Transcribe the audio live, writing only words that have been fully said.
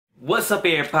What's up,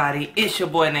 everybody? It's your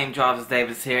boy named Jarvis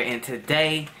Davis here, and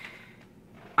today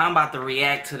I'm about to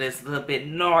react to this little bit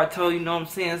Naruto, you know what I'm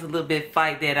saying? It's a little bit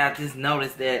fight that I just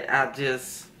noticed that I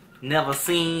just never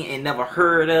seen and never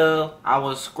heard of. I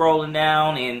was scrolling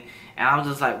down and I was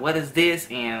just like, what is this?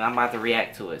 And I'm about to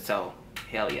react to it, so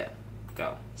hell yeah,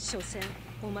 go.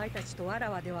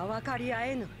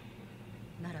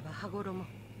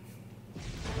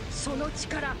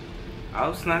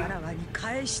 Oh snap.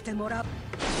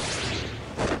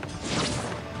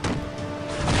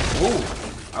 Ooh,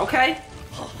 okay.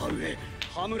 They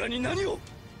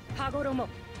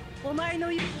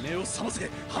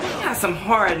got some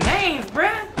hard names,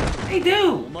 bruh. They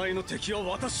do.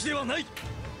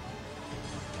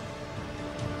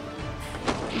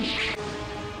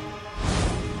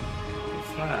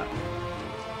 Snap.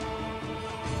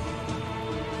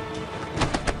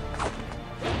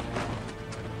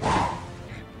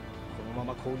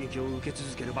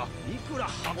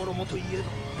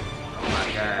 Oh my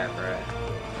god, bruh.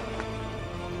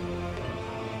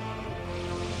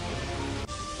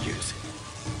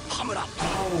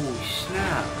 Oh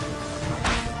snap.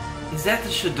 Is that the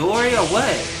Chidori or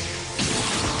what?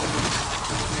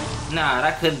 Nah,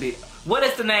 that couldn't be. What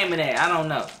is the name of that? I don't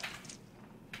know.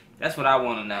 That's what I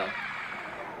want to know.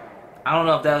 I don't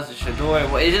know if that was the Chidori.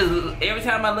 Well, it's just every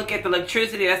time I look at the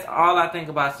electricity, that's all I think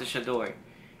about is the Chidori.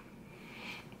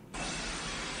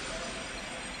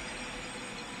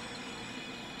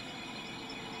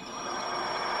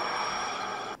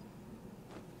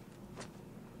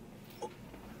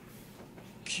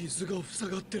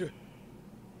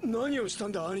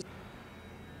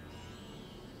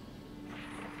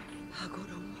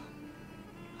 Hagoromo,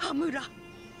 Hamura.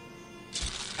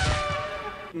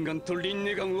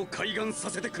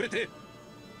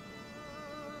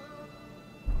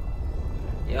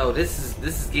 Yo, this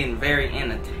is getting very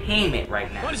entertainment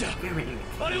right now. Very entertainment.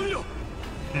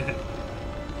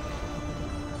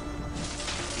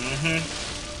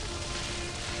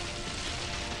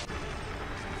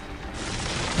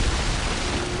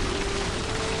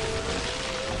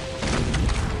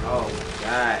 Oh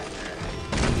god.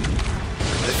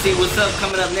 Let's see what's up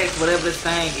coming up next, whatever this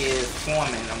thing is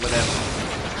forming or whatever.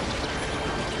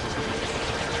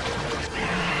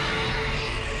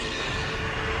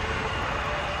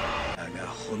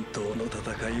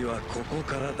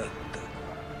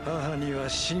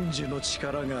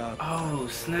 Oh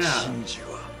snap.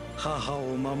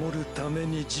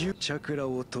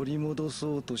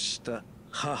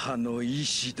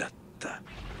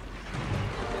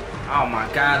 Oh my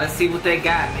god, let's see what they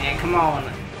got, man. Come on.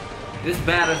 This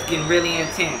battle's getting really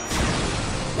intense.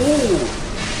 Ooh.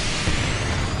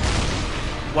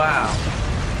 Wow.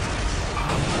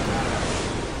 Oh my god.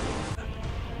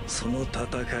 その戦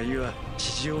いは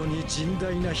地上に甚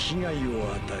大な被害を与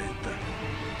えた。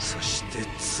そして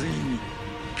ついに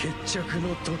決着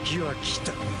の時は来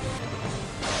た。羽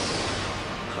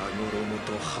衣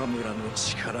と羽村の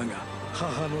力が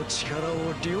母の力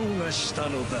を凌駕した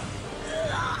のだ。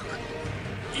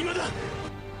今だ。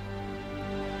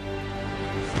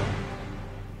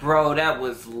Bro, that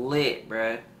was lit,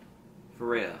 bruh. For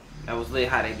real. That was lit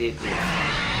how they did this.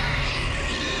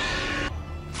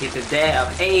 Get the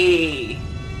dab. Hey!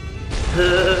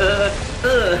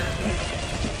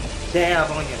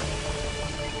 Dab on you.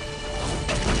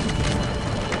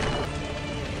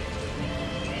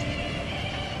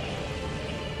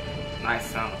 Nice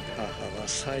sound.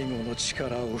 最後の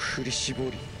力を振り絞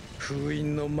り、封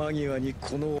印の間際に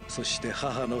この、そして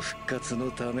母の復活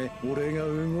のため俺が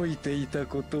動いていた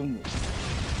ことも。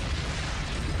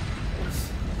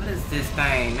What is this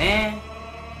thing, man?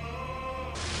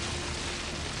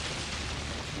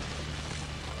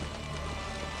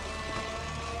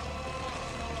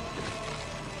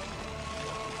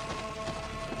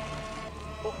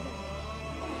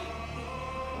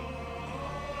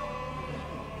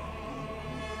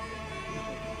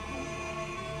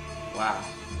 Wow.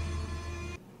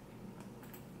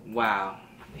 Wow.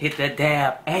 Hit that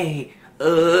dab. Hey.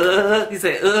 He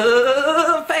said,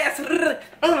 fast.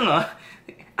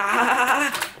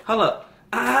 Hold up.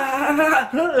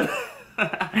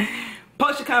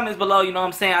 Post your comments below, you know what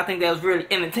I'm saying? I think that was really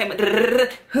entertainment.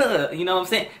 You know what I'm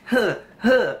saying?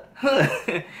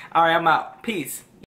 Alright, I'm out. Peace.